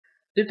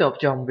Tiếp tục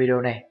trong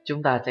video này,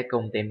 chúng ta sẽ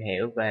cùng tìm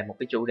hiểu về một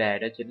cái chủ đề,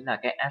 đó chính là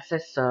cái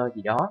Accessor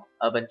gì đó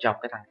ở bên trong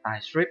cái thằng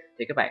TypeScript.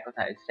 Thì các bạn có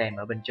thể xem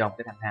ở bên trong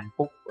cái thằng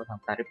handbook của thằng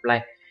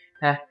TypeScript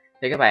ha.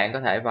 Thì các bạn có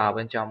thể vào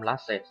bên trong Loạt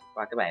Series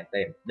và các bạn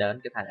tìm đến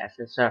cái thằng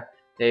Accessor.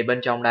 Thì bên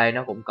trong đây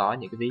nó cũng có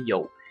những cái ví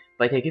dụ.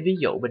 Vậy thì cái ví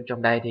dụ bên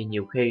trong đây thì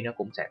nhiều khi nó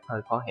cũng sẽ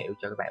hơi khó hiểu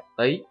cho các bạn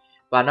một tí.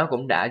 Và nó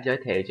cũng đã giới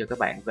thiệu cho các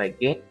bạn về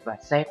get và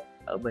set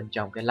ở bên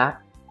trong cái lab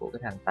của cái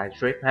thằng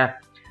TypeScript ha.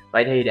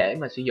 Vậy thì để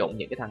mà sử dụng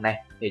những cái thằng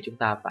này thì chúng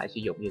ta phải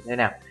sử dụng như thế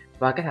nào?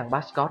 Và cái thằng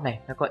passcode này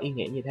nó có ý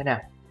nghĩa như thế nào?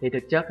 Thì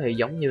thực chất thì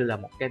giống như là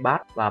một cái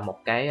pass và một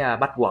cái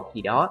password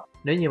gì đó.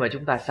 Nếu như mà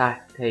chúng ta sai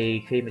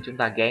thì khi mà chúng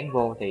ta gán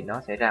vô thì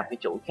nó sẽ ra một cái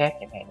chuỗi khác,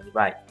 chẳng hạn như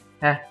vậy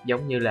ha,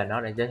 giống như là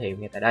nó đã giới thiệu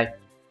ngay tại đây.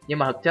 Nhưng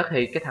mà thực chất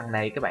thì cái thằng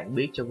này các bạn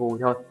biết cho vui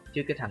thôi,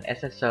 chứ cái thằng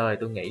Accessor thì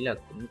tôi nghĩ là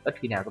cũng ít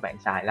khi nào các bạn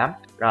xài lắm.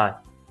 Rồi,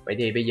 vậy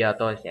thì bây giờ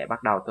tôi sẽ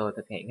bắt đầu tôi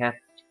thực hiện ha.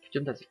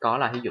 Chúng ta sẽ có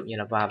là ví dụ như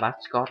là va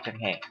passcode chẳng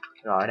hạn.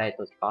 Rồi ở đây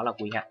tôi sẽ có là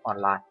we have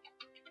online.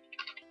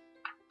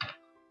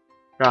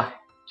 Rồi,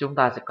 chúng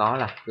ta sẽ có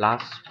là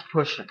last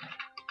person.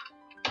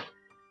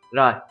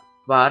 Rồi,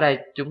 và ở đây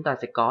chúng ta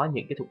sẽ có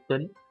những cái thuộc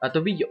tính.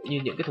 Tôi ví dụ như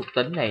những cái thuộc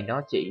tính này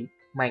nó chỉ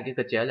mang cái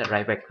cơ chế là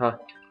private thôi.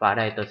 Và ở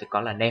đây tôi sẽ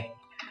có là name,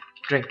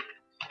 string.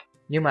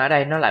 Nhưng mà ở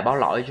đây nó lại báo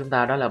lỗi cho chúng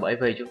ta, đó là bởi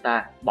vì chúng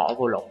ta bỏ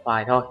vô lộn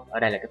file thôi. Ở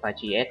đây là cái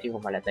file GS chứ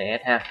không phải là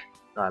TS ha.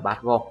 Rồi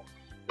pass vô.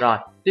 Rồi,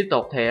 tiếp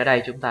tục thì ở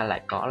đây chúng ta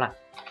lại có là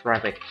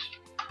private.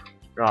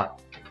 Rồi,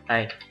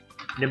 đây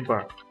number.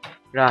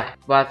 Rồi,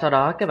 và sau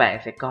đó các bạn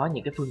sẽ có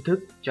những cái phương thức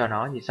cho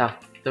nó như sau.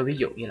 Tôi ví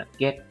dụ như là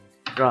get.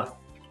 Rồi,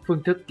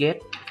 phương thức get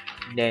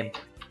name.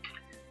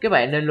 Các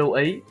bạn nên lưu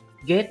ý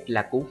get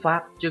là cú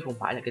pháp chứ không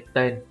phải là cái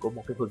tên của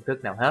một cái phương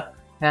thức nào hết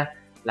ha.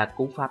 Là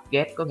cú pháp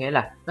get có nghĩa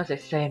là nó sẽ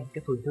xem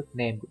cái phương thức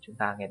name của chúng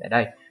ta ngay tại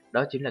đây.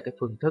 Đó chính là cái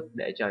phương thức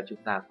để cho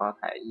chúng ta có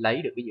thể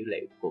lấy được cái dữ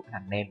liệu của cái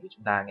thằng name của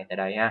chúng ta ngay tại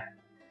đây ha.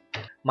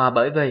 Mà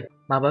bởi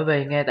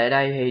vì ngay tại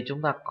đây thì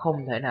chúng ta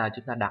không thể nào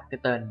chúng ta đặt cái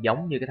tên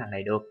giống như cái thằng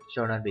này được,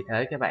 cho nên vì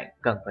thế các bạn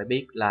cần phải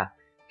biết là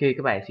khi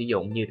các bạn sử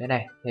dụng như thế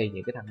này thì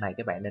những cái thằng này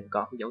các bạn nên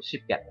có cái dấu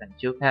ship gạch đằng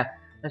trước ha,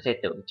 nó sẽ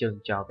tượng trưng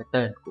cho cái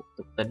tên của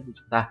thuộc tính của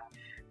chúng ta.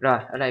 Rồi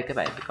ở đây các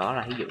bạn sẽ có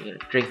là ví dụ như là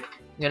string,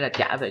 nghĩa là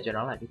trả về cho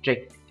nó là cái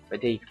string. Vậy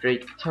thì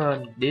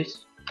return this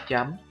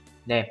chấm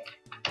name.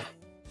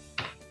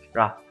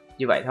 Rồi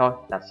như vậy thôi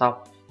là xong.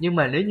 Nhưng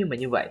mà nếu như mà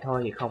như vậy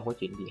thôi thì không có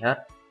chuyện gì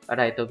hết. Ở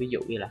đây tôi ví dụ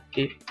như là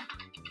if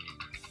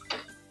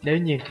nếu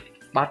như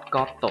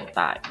passcode tồn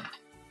tại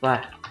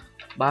và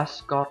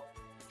passcode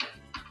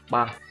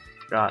bằng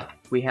rồi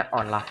we have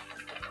online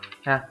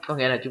ha, có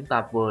nghĩa là chúng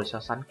ta vừa so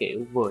sánh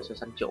kiểu vừa so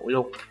sánh chuỗi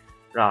luôn.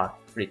 Rồi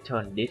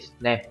return this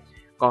name.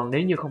 Còn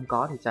nếu như không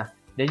có thì sao?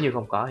 Nếu như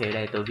không có thì ở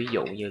đây tôi ví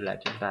dụ như là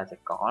chúng ta sẽ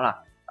có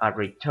là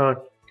return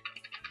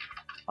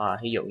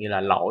ví dụ như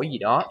là lỗi gì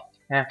đó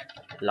ha,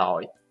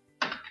 lỗi.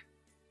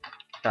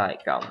 Rồi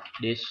cộng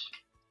this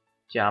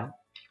chấm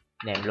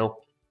name luôn,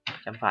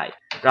 chấm phẩy.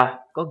 Rồi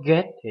có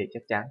get thì chắc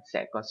chắn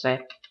sẽ có set.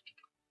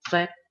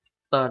 Set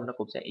tên nó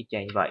cũng sẽ y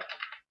chang như vậy.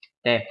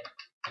 Name.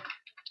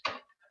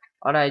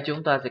 Ở đây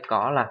chúng ta sẽ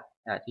có là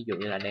ví dụ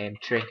như là name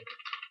string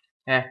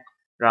ha.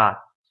 Rồi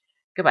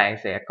các bạn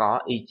sẽ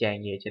có y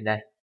chang như trên đây.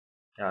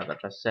 Rồi bật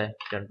vào C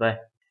trên V.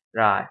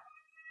 Rồi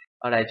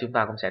ở đây chúng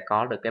ta cũng sẽ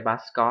có được cái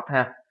passcode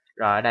ha.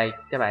 Rồi ở đây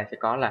các bạn sẽ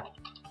có là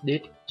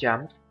this chấm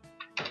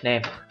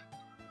name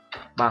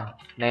bằng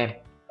name.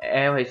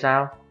 L thì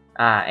sao?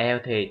 L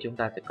thì chúng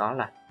ta sẽ có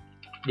là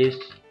this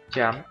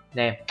chấm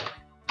name.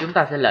 Chúng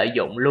ta sẽ lợi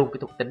dụng luôn cái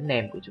thuộc tính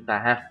name của chúng ta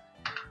ha.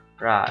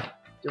 Rồi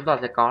chúng ta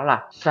sẽ có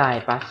là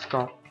sai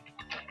passcode,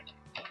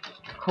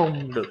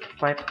 không được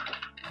phép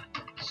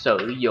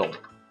sử dụng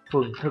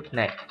phương thức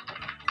này.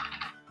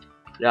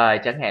 Rồi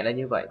chẳng hạn là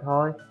như vậy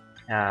thôi.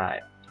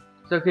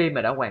 Sau khi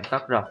mà đã hoàn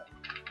tất rồi,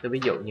 tôi ví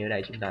dụ như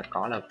đây chúng ta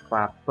có là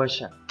for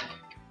person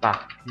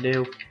và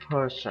new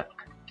person.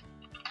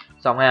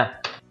 Xong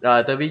ha.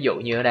 Rồi tôi ví dụ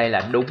như ở đây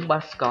là đúng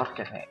passcode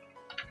chẳng hạn.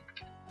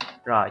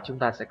 Rồi chúng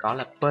ta sẽ có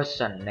là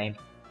person name.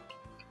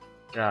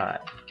 Rồi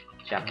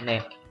chấm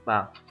name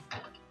bằng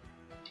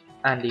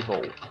Andy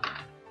Vũ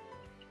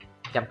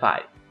chấm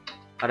phẩy.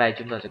 Ở đây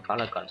chúng ta sẽ có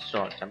là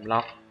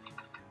console.log.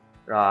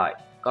 Rồi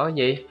có cái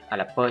gì?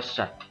 Là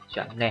person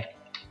chấm name.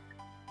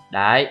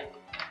 Đấy.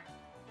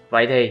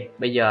 Vậy thì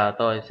bây giờ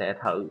tôi sẽ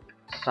thử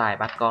sai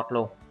passcode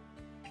luôn.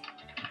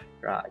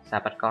 Rồi sai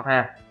passcode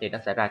ha, thì nó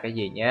sẽ ra cái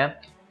gì nhé.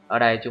 Ở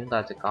đây chúng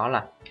ta sẽ có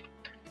là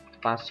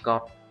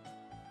passcode.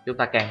 Chúng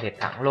ta can thiệp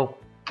thẳng luôn.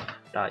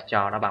 Rồi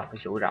cho nó bằng cái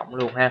chuỗi rỗng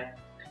luôn ha.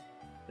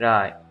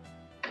 Rồi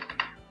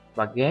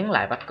và gán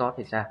lại passcode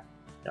thì sao?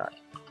 Rồi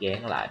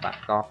gán lại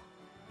passcode.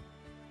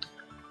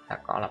 Ta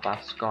có là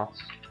passcode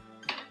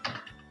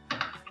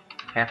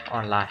have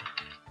online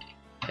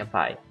chấm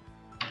phẩy.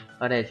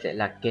 Ở đây sẽ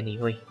là Kenny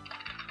Huy.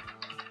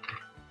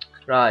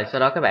 Rồi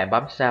sau đó các bạn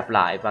bấm save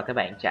lại và các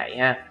bạn chạy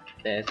ha.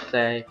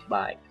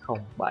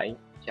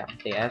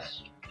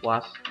 tc707.ts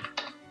was.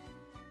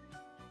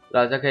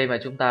 Rồi sau khi mà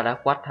chúng ta đã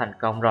quét thành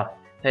công rồi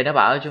thì nó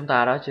bảo chúng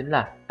ta đó chính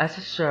là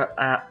Accessor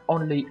are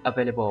only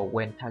available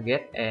when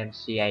target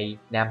MCA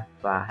 5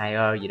 và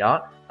higher gì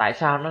đó. Tại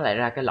sao nó lại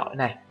ra cái lỗi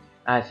này?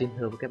 Xin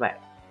thưa với các bạn,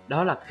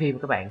 đó là khi mà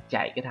các bạn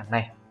chạy cái thằng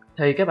này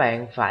thì các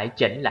bạn phải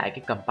chỉnh lại cái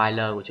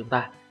compiler của chúng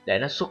ta để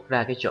nó xuất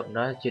ra cái chuẩn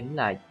đó chính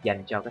là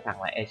dành cho cái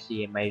thằng là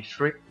ACMA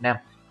Script 5,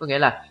 có nghĩa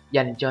là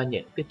dành cho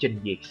những cái trình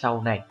duyệt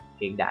sau này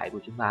hiện đại của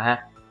chúng ta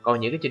ha. Còn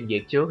những cái trình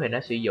duyệt trước thì nó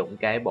sử dụng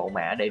cái bộ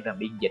mã để mà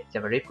biên dịch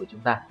Javascript của chúng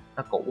ta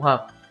nó cũ hơn,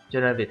 cho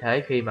nên vì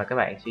thế khi mà các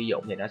bạn sử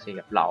dụng thì nó sẽ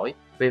gặp lỗi.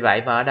 Vì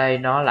vậy mà ở đây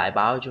nó lại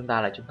báo chúng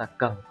ta là chúng ta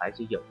cần phải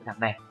sử dụng cái thằng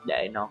này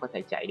để nó có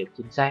thể chạy được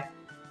chính xác.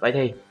 Vậy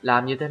thì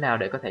làm như thế nào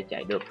để có thể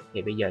chạy được?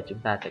 Thì bây giờ chúng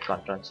ta sẽ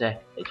Ctrl C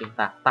để chúng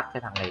ta tắt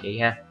cái thằng này đi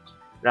ha.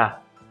 Rồi,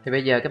 thì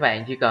bây giờ các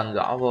bạn chỉ cần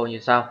gõ vô như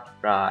sau.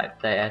 Rồi,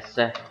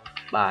 tsc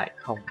bài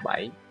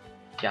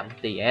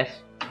 07.ts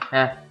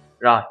ha.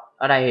 Rồi,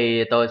 ở đây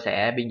thì tôi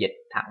sẽ biên dịch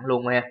thẳng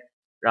luôn ha.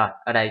 Rồi,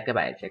 ở đây các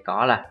bạn sẽ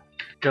có là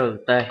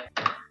 -t.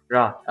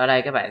 Rồi, ở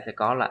đây các bạn sẽ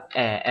có là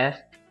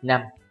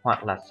ES5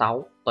 hoặc là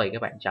 6 tùy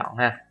các bạn chọn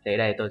ha. Thì ở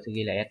đây tôi sẽ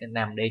ghi là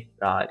ES5 đi.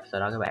 Rồi,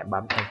 sau đó các bạn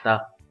bấm Enter.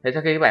 Thì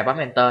sau khi các bạn bấm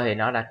Enter thì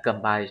nó đã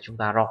compile cho chúng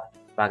ta rồi.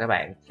 Và các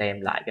bạn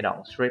xem lại cái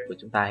đoạn script của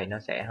chúng ta thì nó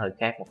sẽ hơi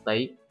khác một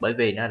tí, bởi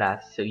vì nó đã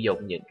sử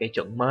dụng những cái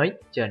chuẩn mới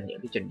trên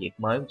những cái trình duyệt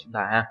mới của chúng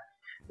ta ha.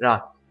 Rồi,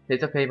 thì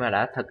sau khi mà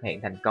đã thực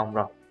hiện thành công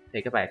rồi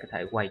thì các bạn có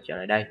thể quay trở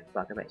lại đây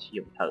và các bạn sử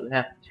dụng thử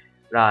ha.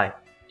 Rồi,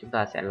 chúng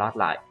ta sẽ load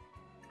lại.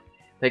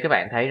 Thì các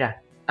bạn thấy ra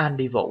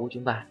Andy Vũ của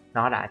chúng ta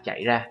nó đã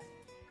chạy ra,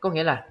 có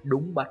nghĩa là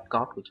đúng batch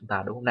code của chúng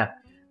ta, đúng không nào?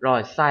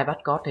 Rồi sai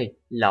batch code thì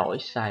lỗi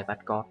sai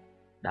batch code.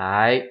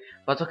 Đấy,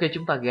 và sau khi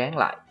chúng ta gán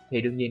lại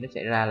thì đương nhiên nó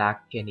sẽ ra là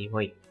Kenny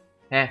Huy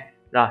ha.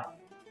 Rồi,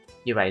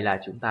 như vậy là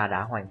chúng ta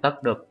đã hoàn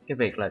tất được cái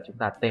việc là chúng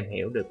ta tìm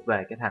hiểu được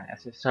về cái thằng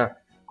Accessor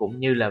cũng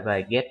như là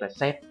về get và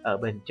set ở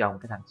bên trong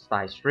cái thằng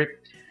TypeScript.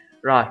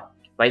 Rồi,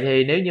 vậy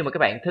thì nếu như mà các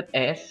bạn thích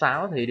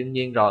ES6 thì đương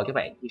nhiên rồi các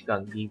bạn chỉ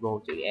cần ghi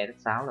vô chữ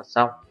ES6 là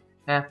xong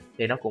ha.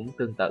 Thì nó cũng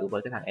tương tự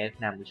với cái thằng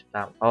ES5 của chúng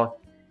ta thôi,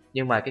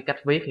 nhưng mà cái cách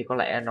viết thì có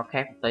lẽ nó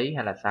khác một tí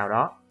hay là sao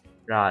đó.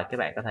 Rồi các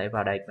bạn có thể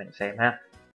vào đây các bạn xem ha.